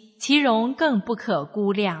基，其荣更不可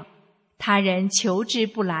估量。他人求之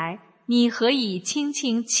不来，你何以轻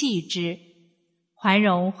轻弃之？桓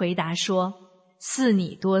荣回答说，似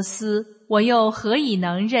你多思，我又何以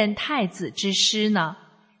能任太子之师呢？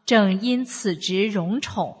正因此职荣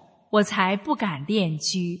宠，我才不敢恋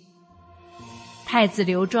居。太子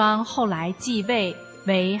刘庄后来继位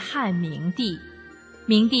为汉明帝，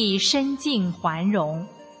明帝深敬桓荣，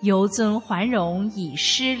尤尊桓荣以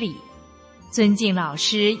师礼，尊敬老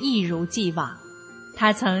师一如既往。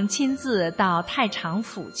他曾亲自到太常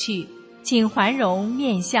府去，请桓荣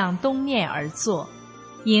面向东面而坐，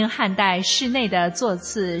因汉代室内的座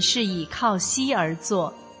次是以靠西而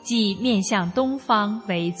坐，即面向东方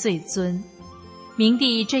为最尊。明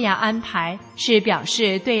帝这样安排，是表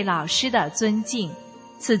示对老师的尊敬，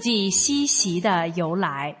此即西席的由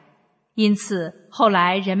来。因此后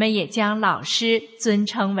来人们也将老师尊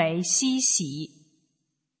称为西席。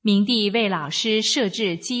明帝为老师设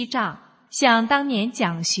置基帐，像当年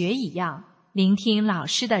讲学一样，聆听老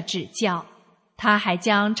师的指教。他还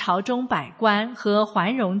将朝中百官和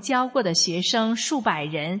桓荣教过的学生数百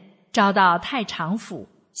人招到太常府，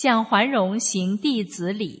向桓荣行弟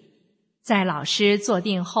子礼。在老师坐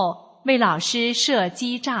定后，为老师设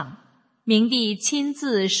机帐。明帝亲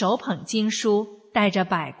自手捧经书，带着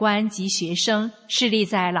百官及学生侍立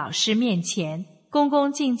在老师面前，恭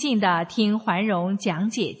恭敬敬地听桓荣讲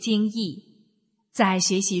解经义。在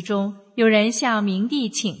学习中，有人向明帝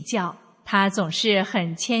请教，他总是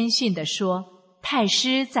很谦逊地说：“太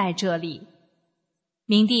师在这里。”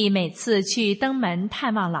明帝每次去登门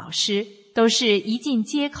探望老师，都是一进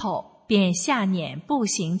街口便下辇步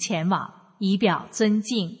行前往，以表尊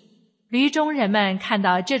敬。闾中人们看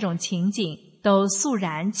到这种情景，都肃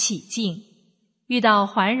然起敬。遇到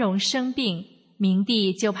桓荣生病，明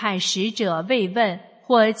帝就派使者慰问，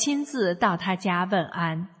或亲自到他家问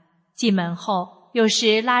安。进门后，有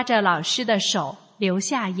时拉着老师的手，流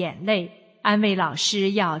下眼泪，安慰老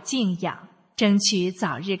师要静养，争取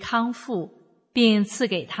早日康复，并赐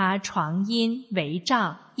给他床笈、帷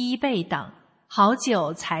帐、衣被等，好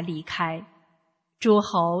久才离开。诸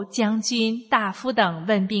侯、将军、大夫等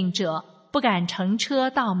问病者不敢乘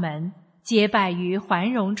车到门，皆拜于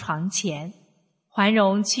桓荣床前。桓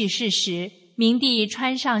荣去世时，明帝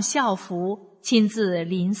穿上孝服，亲自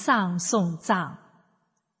临丧送葬。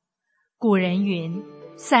古人云：“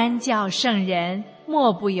三教圣人，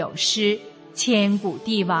莫不有师；千古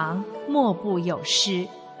帝王，莫不有师。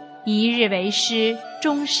一日为师，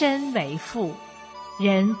终身为父。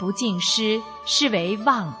人不敬师，是为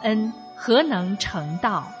忘恩，何能成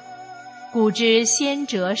道？古之先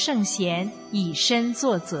哲圣贤，以身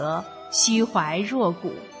作则，虚怀若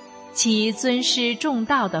谷，其尊师重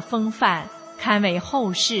道的风范，堪为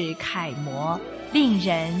后世楷模，令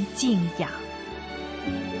人敬仰。”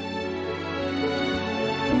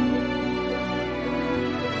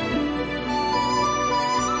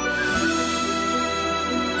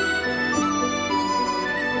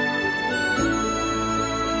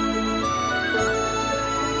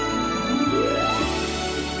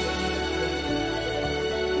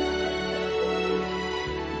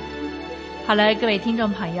好了，各位听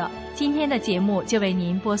众朋友，今天的节目就为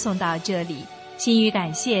您播送到这里，心语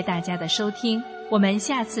感谢大家的收听，我们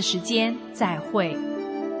下次时间再会。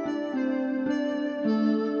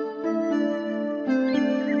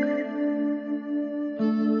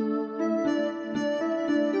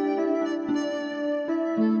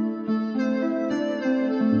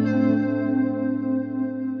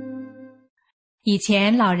以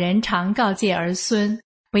前老人常告诫儿孙，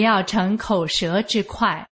不要逞口舌之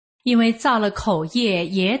快，因为造了口业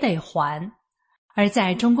也得还。而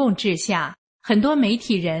在中共治下，很多媒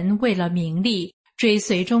体人为了名利，追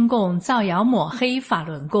随中共造谣抹黑法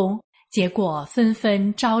轮功，结果纷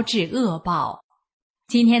纷招致恶报。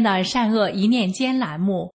今天的善恶一念间栏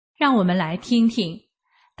目，让我们来听听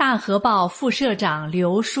大河报副社长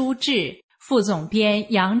刘书志、副总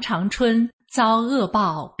编杨长春遭恶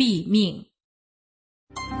报毙命。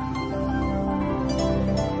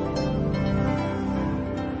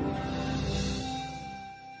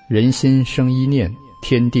人心生一念，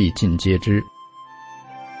天地尽皆知。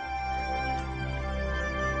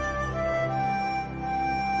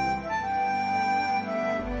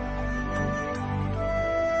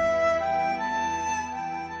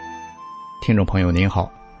听众朋友您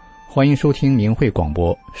好，欢迎收听明慧广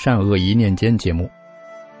播善恶一念间节目。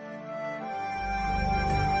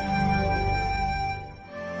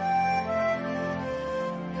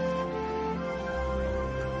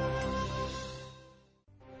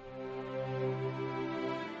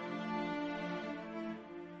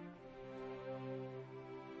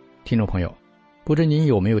听众朋友，不知您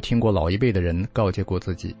有没有听过老一辈的人告诫过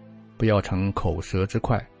自己，不要逞口舌之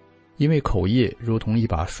快，因为口业如同一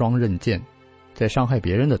把双刃剑，在伤害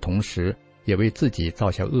别人的同时，也为自己造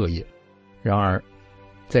下恶业。然而，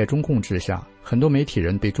在中共治下，很多媒体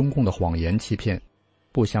人被中共的谎言欺骗，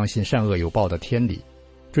不相信善恶有报的天理，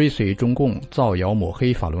追随中共造谣抹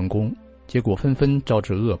黑法轮功，结果纷纷招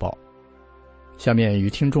致恶报。下面与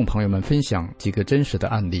听众朋友们分享几个真实的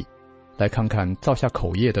案例，来看看造下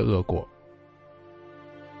口业的恶果。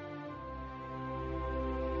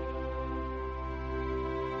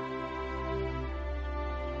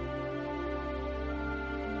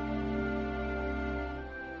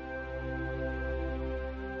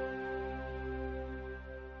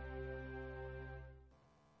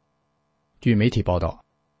据媒体报道，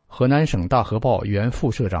河南省大河报原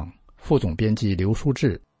副社长、副总编辑刘书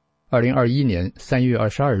志2021年3月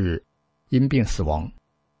22日因病死亡。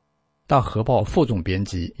大河报副总编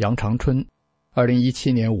辑杨长春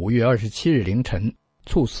2017年5月27日凌晨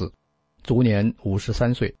猝死，卒年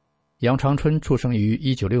53岁，杨长春出生于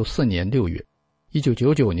1964年6月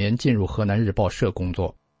，1999年进入河南日报社工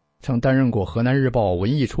作，曾担任过河南日报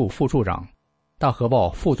文艺处副处长、大河报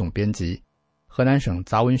副总编辑、河南省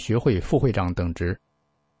杂文学会副会长等职。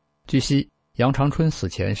据悉，杨长春死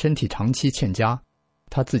前身体长期欠佳，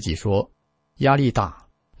他自己说，压力大，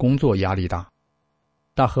工作压力大。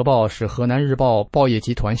大河报是河南日报报业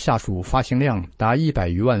集团下属发行量达100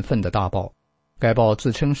余万份的大报，该报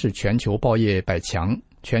自称是全球报业100强、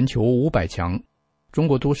全球500强、中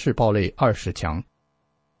国都市报类20强。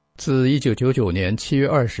自1999年7月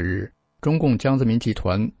20日，中共江泽民集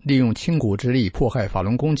团利用倾国之力迫害法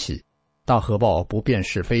轮功起，大河报不辨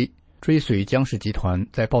是非，追随江氏集团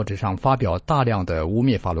在报纸上发表大量的污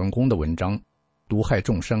蔑法轮功的文章，毒害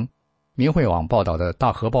众生。明慧网报道的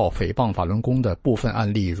大河报诽谤法轮功的部分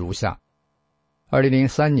案例如下。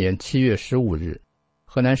2003年7月15日，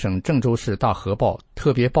河南省郑州市大河报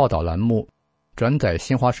特别报道栏目转载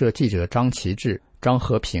新华社记者张其志、张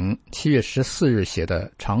和平7月14日写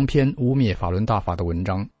的长篇污蔑法轮大法的文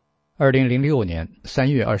章。2006年3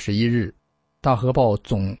月21日，大河报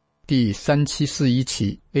总第3741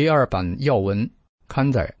期 A2 版要闻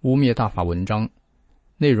刊载污蔑大法文章，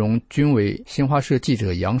内容均为新华社记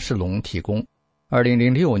者杨世龙提供。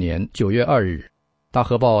2006年9月2日，大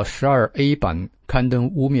河报12A 版刊登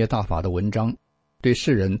污蔑大法的文章，对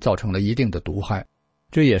世人造成了一定的毒害，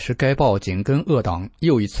这也是该报紧跟恶党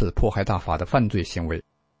又一次迫害大法的犯罪行为。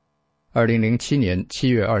2007年7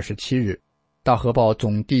月27日，大河报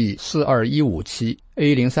总第4215期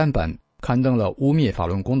A03 版刊登了污蔑法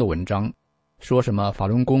轮功的文章，说什么法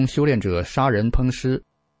轮功修炼者杀人烹尸，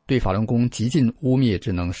对法轮功极尽污蔑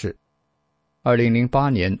之能事。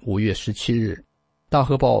2008年5月17日，大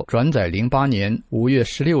河报转载08年5月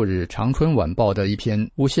16日长春晚报的一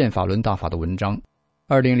篇诬陷法轮大法的文章。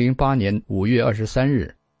2008年5月23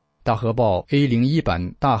日，大河报 A01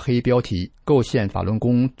 版大黑标题构陷法轮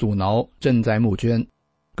功阻挠赈灾募捐，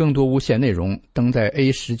更多诬陷内容登在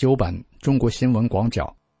A19 版中国新闻广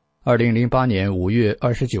角。2008年5月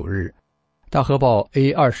29日，大河报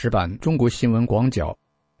A20 版中国新闻广角、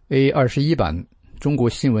A21 版中国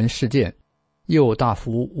新闻事件又大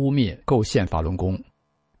幅污蔑构陷法轮功，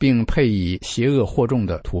并配以邪恶惑众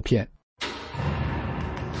的图片。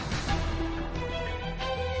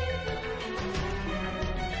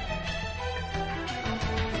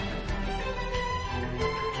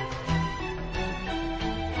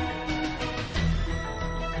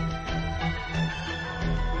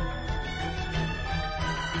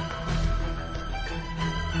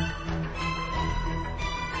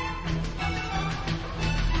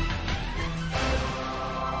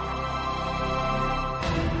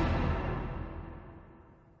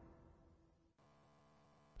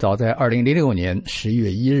早在2006年11月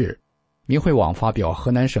1日，明慧网发表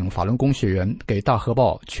河南省法轮功学员给大河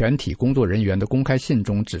报全体工作人员的公开信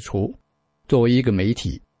中指出，作为一个媒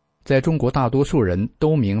体，在中国大多数人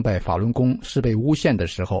都明白法轮功是被诬陷的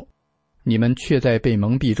时候，你们却在被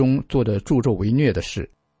蒙蔽中做着助纣为虐的事。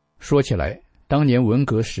说起来，当年文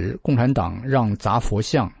革时共产党让砸佛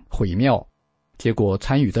像、毁庙，结果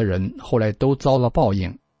参与的人后来都遭了报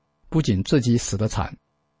应，不仅自己死得惨，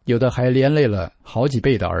有的还连累了好几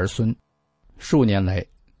辈的儿孙。数年来，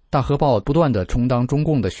大河报不断地充当中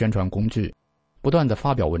共的宣传工具，不断地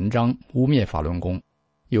发表文章污蔑法轮功。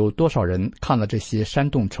有多少人看了这些煽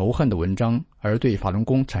动仇恨的文章而对法轮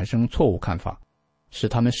功产生错误看法，使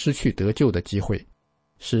他们失去得救的机会，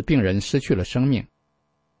使病人失去了生命。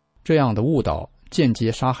这样的误导间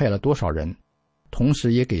接杀害了多少人，同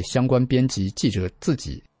时也给相关编辑记者自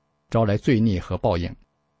己招来罪孽和报应。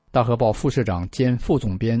大河报副社长兼副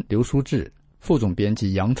总编刘书志、副总编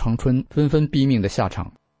辑杨长春纷纷毙命的下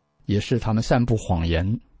场，也是他们散布谎言、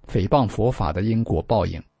诽谤佛法的因果报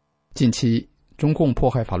应。近期，中共迫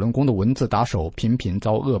害法轮功的文字打手频频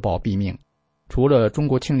遭恶报毙命，除了中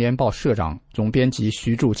国青年报社长、总编辑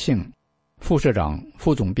徐柱庆、副社长、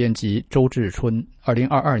副总编辑周志春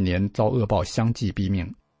2022年遭恶报相继毙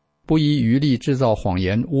命。不遗余力制造谎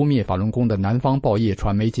言污蔑法轮功的南方报业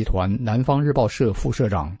传媒集团南方日报社副社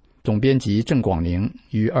长、总编辑郑广宁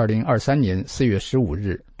于2023年4月15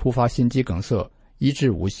日突发心肌梗塞，医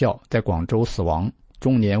治无效，在广州死亡，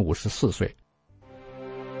终年54岁。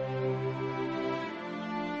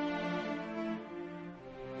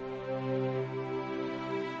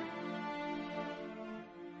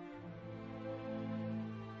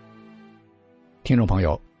听众朋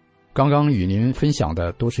友，刚刚与您分享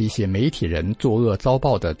的都是一些媒体人作恶遭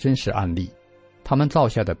报的真实案例，他们造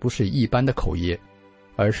下的不是一般的口业，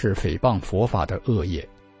而是诽谤佛法的恶业，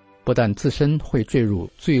不但自身会坠入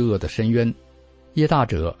罪恶的深渊，业大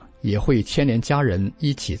者也会牵连家人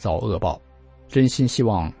一起遭恶报。真心希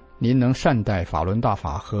望您能善待法轮大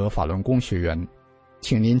法和法轮功学员，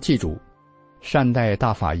请您记住，善待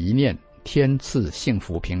大法一念，天赐幸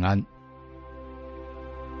福平安。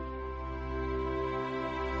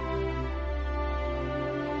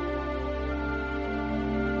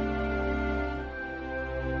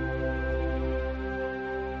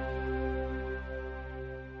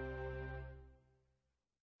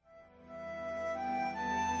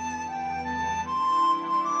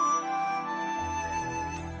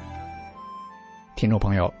听众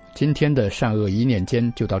朋友，今天的善恶一念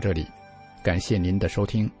间就到这里，感谢您的收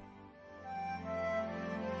听。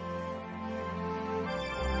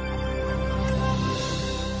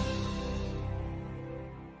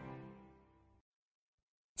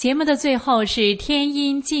节目的最后是天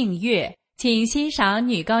音静乐，请欣赏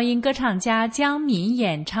女高音歌唱家江敏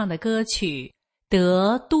演唱的歌曲《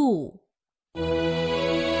得度》。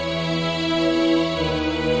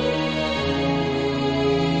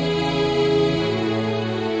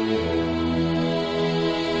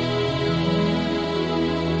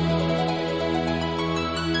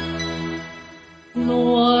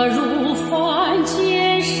落入凡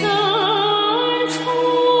间深处，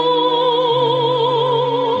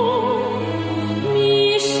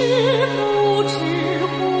迷失不知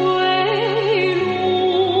归路，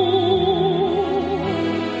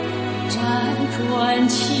辗转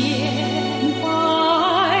千百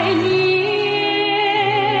年，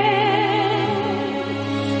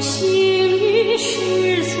行于世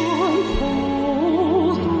尊普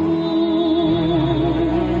度。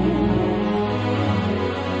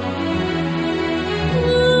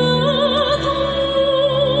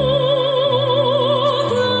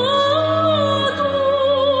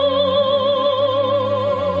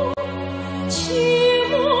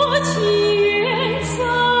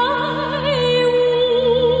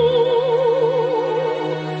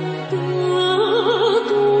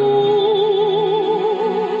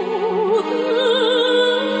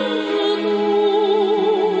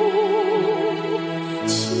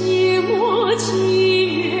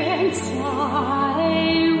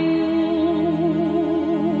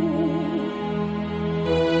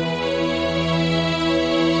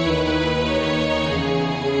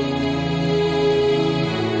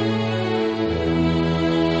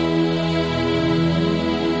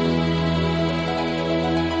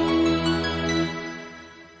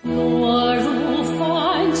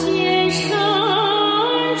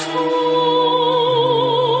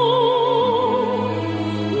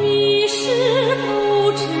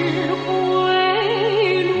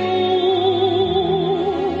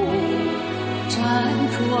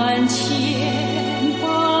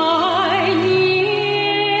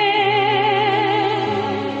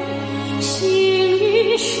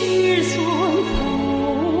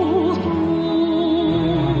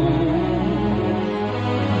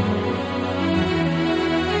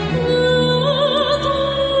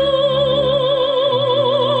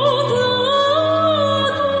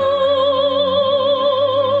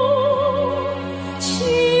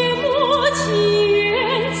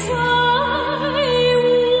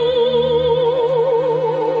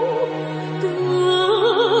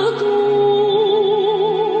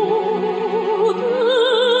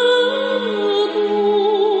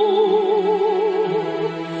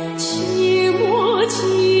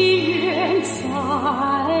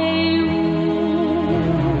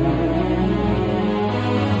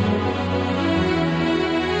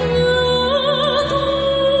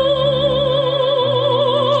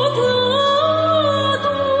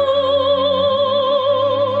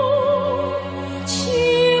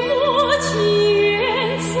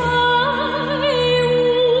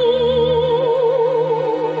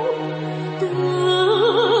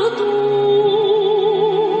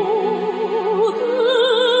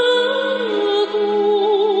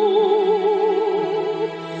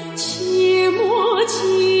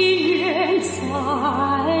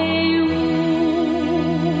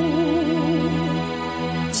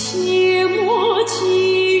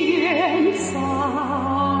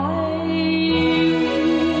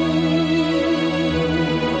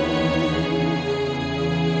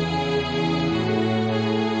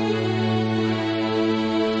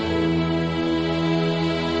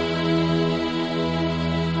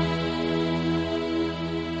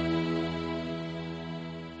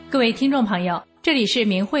各位听众朋友，这里是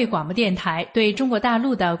明慧广播电台对中国大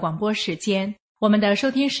陆的广播时间，我们的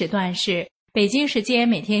收听时段是北京时间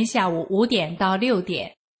每天下午5点到6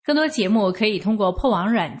点。更多节目可以通过破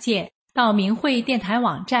网软件到明慧电台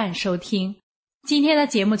网站收听。今天的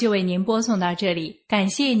节目就为您播送到这里，感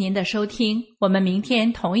谢您的收听，我们明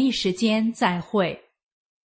天同一时间再会。